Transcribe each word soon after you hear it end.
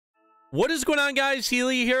What is going on, guys?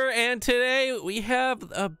 Healy here, and today we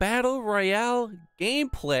have a Battle Royale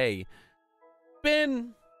gameplay. Been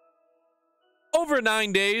over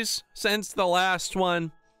 9 days since the last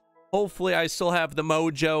one. Hopefully I still have the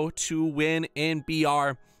mojo to win in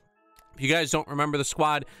BR. If you guys don't remember the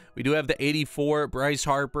squad, we do have the 84 Bryce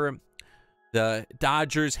Harper, the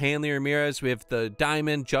Dodgers Hanley Ramirez, we have the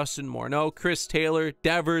Diamond Justin Morneau, Chris Taylor,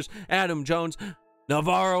 Devers, Adam Jones,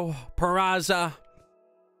 Navarro, Peraza.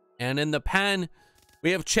 And in the pen,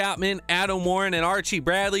 we have Chapman, Adam Warren, and Archie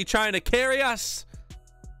Bradley trying to carry us.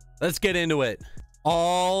 Let's get into it.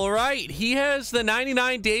 All right. He has the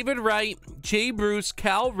 99 David Wright, Jay Bruce,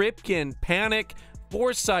 Cal Ripken, Panic,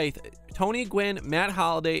 Forsythe, Tony Gwynn, Matt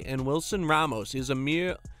Holliday, and Wilson Ramos. Is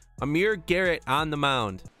Amir Garrett on the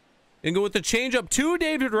mound. And go with the changeup to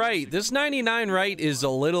David Wright. This 99 Wright is a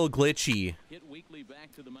little glitchy.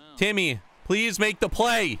 Timmy, please make the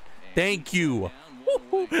play. Thank you.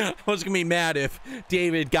 I was gonna be mad if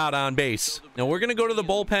David got on base. Now we're gonna go to the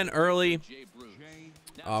bullpen early.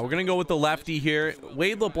 We're gonna go with the lefty here,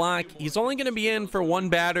 Wade LeBlanc. He's only gonna be in for one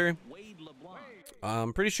batter.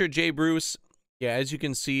 I'm pretty sure Jay Bruce, yeah, as you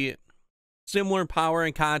can see, similar power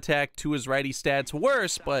and contact to his righty stats.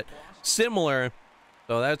 Worse, but similar.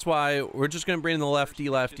 So that's why we're just gonna bring in the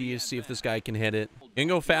lefty, see if this guy can hit it. Gonna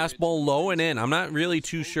go fastball low and in. I'm not really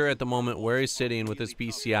too sure at the moment where he's sitting with his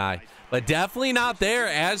PCI, but definitely not there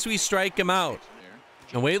as we strike him out.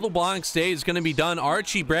 And Wade LeBlanc's day is gonna be done.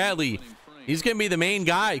 Archie Bradley, he's gonna be the main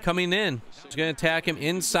guy coming in. He's gonna attack him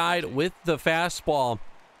inside with the fastball.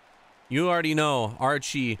 You already know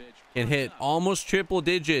Archie can hit almost triple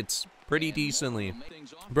digits pretty decently.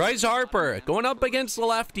 Bryce Harper going up against the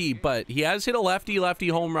lefty, but he has hit a lefty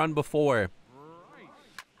home run before.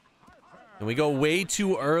 And we go way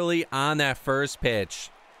too early on that first pitch.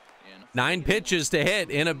 9 pitches to hit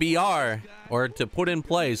in a BR, or to put in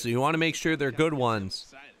play, so you want to make sure they're good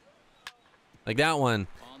ones. Like that one.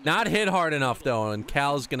 Not hit hard enough, though, and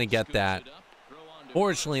Cal's going to get that.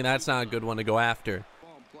 Fortunately, that's not a good one to go after.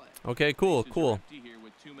 Okay, cool.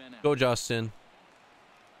 Go, Justin.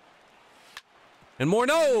 And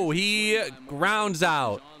Morneau, he grounds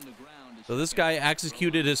out. So this guy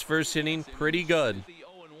executed his first inning pretty good.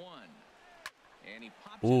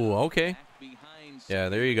 Ooh, okay. Yeah,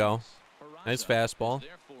 there you go. Nice fastball.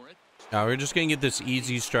 Now we're just going to get this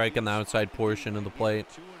easy strike on the outside portion of the plate.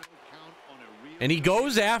 And he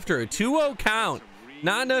goes after a 2-0 count.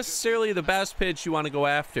 Not necessarily the best pitch you want to go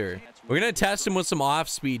after. We're going to test him with some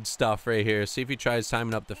off-speed stuff right here. See if he tries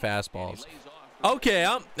timing up the fastballs. Okay,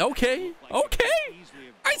 okay.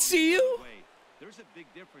 I see you.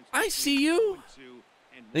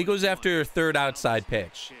 And he goes after a third outside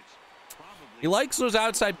pitch. He likes those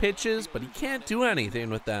outside pitches, but he can't do anything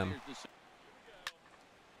with them.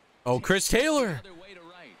 Oh, Chris Taylor.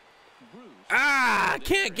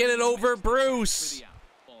 Can't get it over Bruce.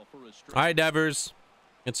 All right, Devers.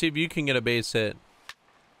 Let's see if you can get a base hit.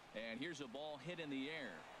 And here's a ball hit in the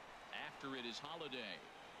air. After it is Holliday.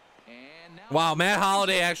 Wow, Matt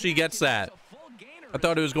Holliday actually gets that. I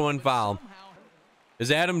thought it was going foul.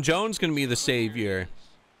 Is Adam Jones going to be the savior?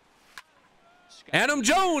 Adam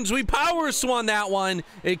Jones, we power swung that one.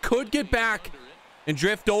 It could get back and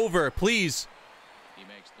drift over, please.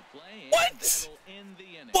 What?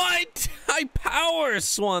 What? I power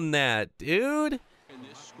swung that, dude.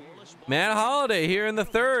 Matt Holliday here in the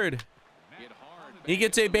third. He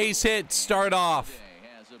gets a base hit, start off.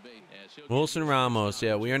 Wilson Ramos,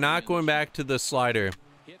 yeah, we are not going back to the slider.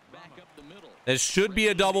 This should be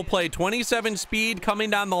a double play. 27 speed coming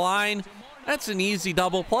down the line. That's an easy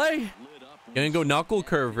double play. Gonna go knuckle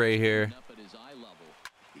curve right here.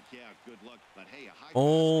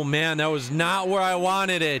 Oh man, that was not where I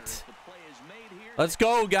wanted it. Let's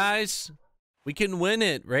go, guys. We can win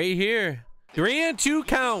it right here. 3-2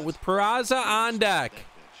 count with Peraza on deck.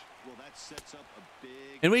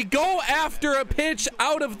 And we go after a pitch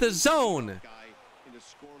out of the zone.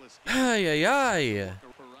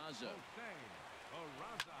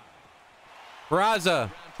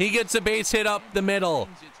 Peraza, he gets a base hit up the middle.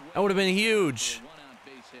 That would have been huge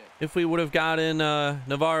if we would have gotten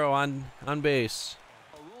Navarro on base.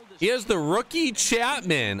 He has the rookie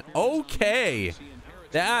Chapman. Okay.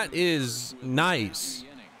 That is nice.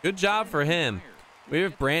 Good job for him. We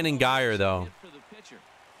have Brandon Guyer, though.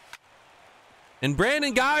 And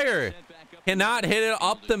Brandon Guyer cannot hit it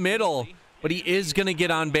up the middle, but he is going to get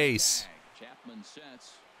on base.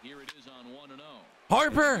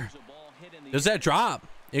 Harper. Does that drop?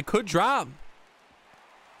 It could drop.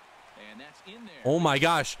 Oh my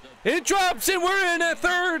gosh. It drops and we're in at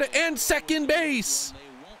third and second base.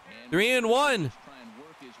 3-1.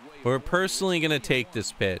 We're personally going to take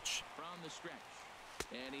this pitch.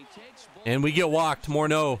 And we get walked.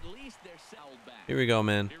 Morneau. Here we go,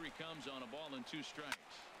 man.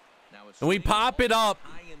 And we pop it up.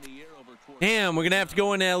 Damn, we're going to have to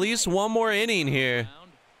go in at least one more inning here.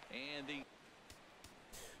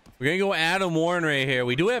 We're going to go Adam Warren right here.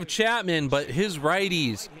 We do have Chapman, but his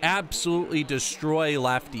righties absolutely destroy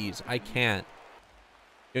lefties. I can't.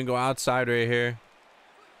 Going to go outside right here.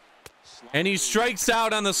 And he strikes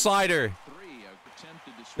out on the slider.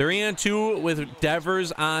 3-2 with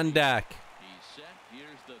Devers on deck.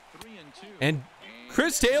 And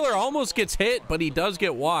Chris Taylor almost gets hit, but he does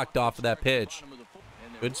get walked off of that pitch.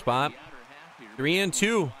 Good spot.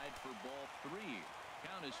 3-2.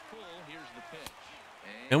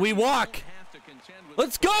 And we walk.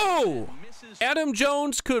 Let's go. Adam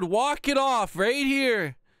Jones could walk it off right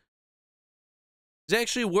here. He's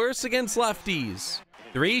actually worse against lefties.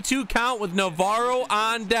 3-2 count with Navarro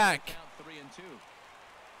on deck.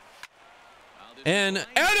 And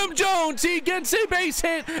Adam Jones, he gets a base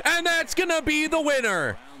hit, and that's going to be the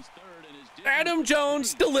winner. Adam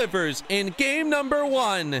Jones delivers in game number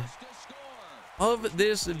 1 of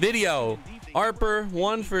this video. Harper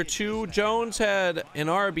 1 for 2. Jones had an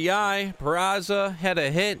RBI. Peraza had a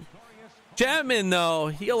hit. Chapman, though,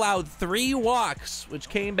 he allowed 3 walks, which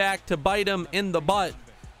came back to bite him in the butt.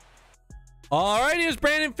 All right, here's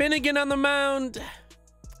Brandon Finnegan on the mound.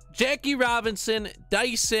 Jackie Robinson,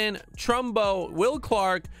 Dyson, Trumbo, Will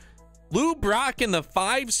Clark, Lou Brock in the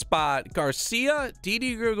 5 spot, Garcia,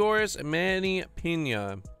 Didi Gregorius, and Manny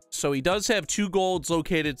Pena. So he does have 2 golds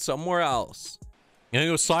located somewhere else. Gonna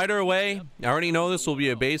go slider away. I already know this will be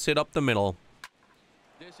a base hit up the middle.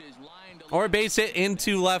 Or a base hit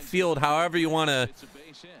into left field, however you want to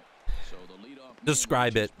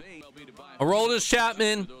describe it. Aroldis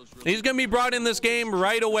Chapman, he's going to be brought in this game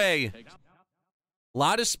right away. A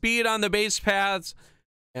lot of speed on the base paths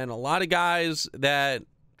and a lot of guys that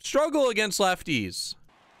struggle against lefties.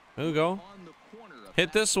 There we go.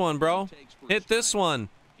 Hit this one, bro. Hit this one.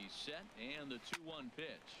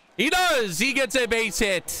 He does. He gets a base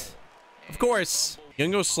hit. Of course. You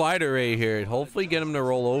can go slider right here. Hopefully get him to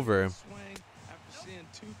roll over.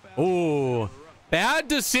 Ooh. Bad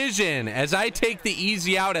decision as I take the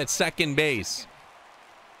easy out at second base.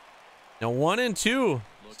 Now 1-2.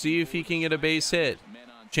 See if he can get a base hit.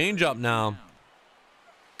 Change up now.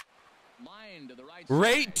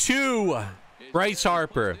 Right to Bryce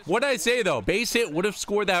Harper. What'd I say, though? Base hit would have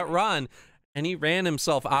scored that run, and he ran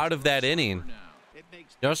himself out of that inning.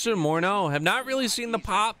 Justin Morneau, have not really seen the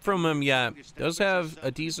pop from him yet. Does have a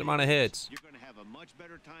decent amount of hits.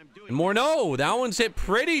 And Morneau, that one's hit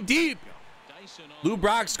pretty deep. Lou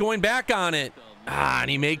Brock's going back on it. And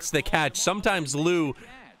he makes the catch. Sometimes Lou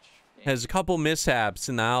has a couple mishaps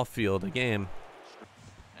in the outfield a game.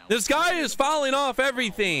 This guy is fouling off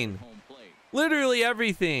everything. Literally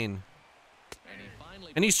everything.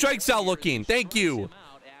 And he strikes out looking. Thank you.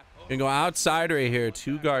 Gonna go outside right here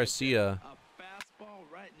to Garcia.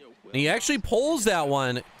 And he actually pulls that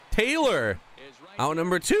one. Taylor, out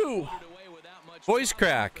number 2. Voice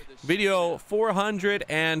crack. Video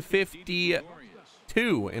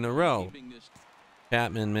 452 in a row.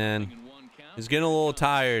 Chapman, man. He's getting a little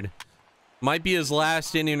tired. Might be his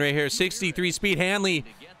last inning right here. 63 speed. Hanley,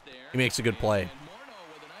 he makes a good play.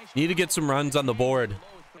 Need to get some runs on the board.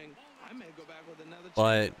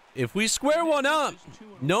 But if we square one up,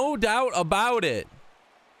 no doubt about it.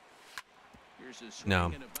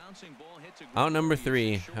 No. Out number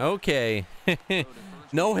 3. Okay.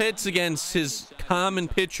 No hits against his common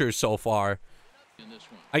pitcher so far.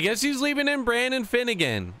 I guess he's leaving in Brandon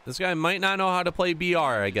Finnegan. This guy might not know how to play BR,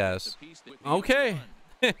 I guess. Okay.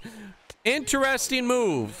 Interesting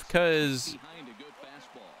move, because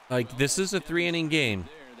like this is a 3-inning game.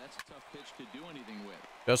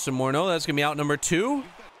 Justin Morneau, that's gonna be out number 2.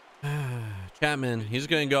 Chapman, he's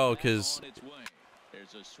gonna go because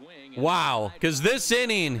wow, because this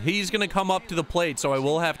inning he's gonna come up to the plate, so I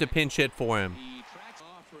will have to pinch hit for him.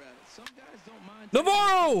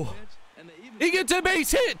 Navarro, he gets a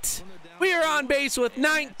base hit. We are on base with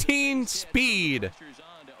 19 speed.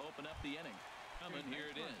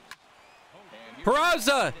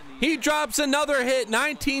 Peraza, he drops another hit.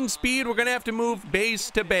 19 speed. We're gonna have to move base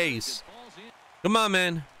to base. Come on,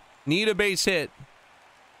 man. Need a base hit.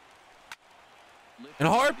 And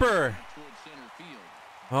Harper.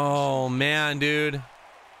 Oh, man, dude.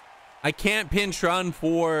 I can't pinch run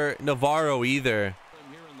for Navarro either.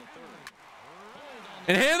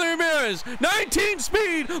 And Healy Ramirez, 19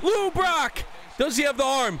 speed. Lou Brock. Does he have the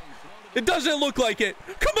arm? It doesn't look like it.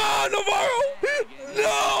 Come on, Navarro.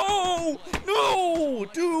 No. No,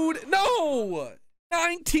 dude. No.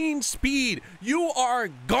 19 speed. You are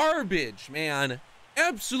garbage, man.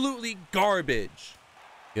 Absolutely garbage.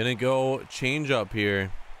 Gonna go change up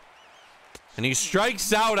here. And he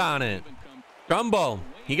strikes out on it. Trumbo,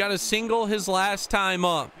 he got a single his last time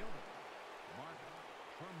up.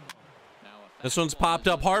 This one's popped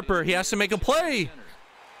up. Harper, he has to make a play.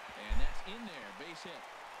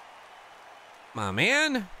 My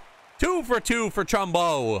man. 2 for 2 for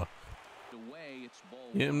Trumbo.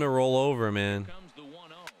 Get him to roll over, man.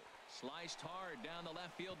 Sliced hard down the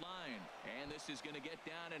left field line. And this is going to get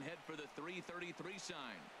down and head for the 333 sign.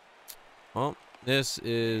 Well, this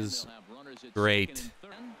is great.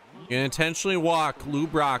 Gonna intentionally walk Lou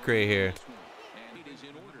Brock right here.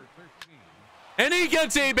 And he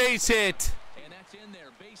gets a base hit. And that's in there.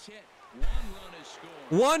 Base hit.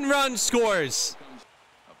 1 run scores.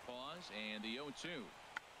 A pause and the 0-2.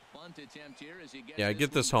 Bunt attempt here as he gets Yeah,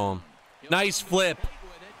 get this home. Nice flip.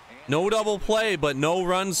 No double play, but no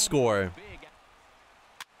run score.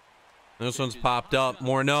 This one's popped up.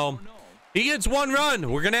 Morneau. He gets 1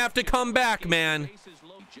 run. We're going to have to come back, man.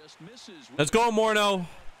 Let's go, Morneau.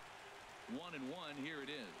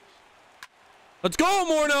 Let's go,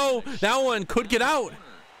 Morneau. That one could get out.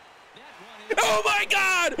 Oh, my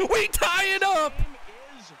God. We tie it up.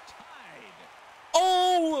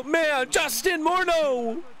 Oh, man. Justin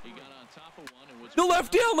Morneau. The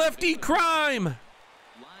lefty on lefty crime.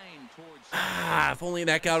 Ah, if only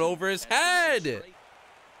that got over his head.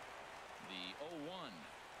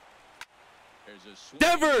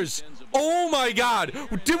 Devers! Oh my God!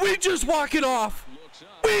 Did we just walk it off?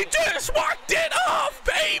 We just walked it off,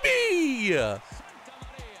 baby!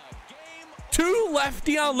 2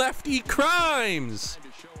 lefty on lefty crimes.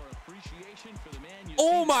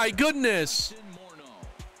 Oh my goodness!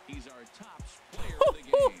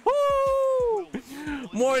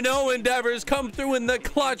 Morneau and Devers come through in the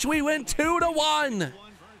clutch. We win 2-1.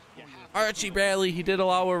 Archie Bradley, he did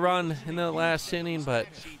allow a run in the last inning, but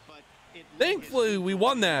thankfully we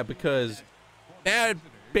won that because bad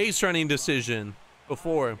base running decision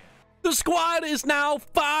before. The squad is now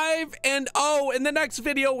 5-0. In the next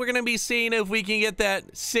video, we're going to be seeing if we can get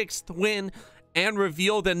that 6th win and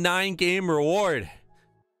reveal the 9-game reward.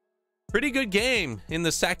 Pretty good game in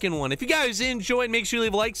the second one. If you guys enjoyed, make sure you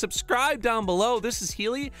leave a like, subscribe down below. This is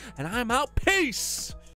Healy, and I'm out. Peace!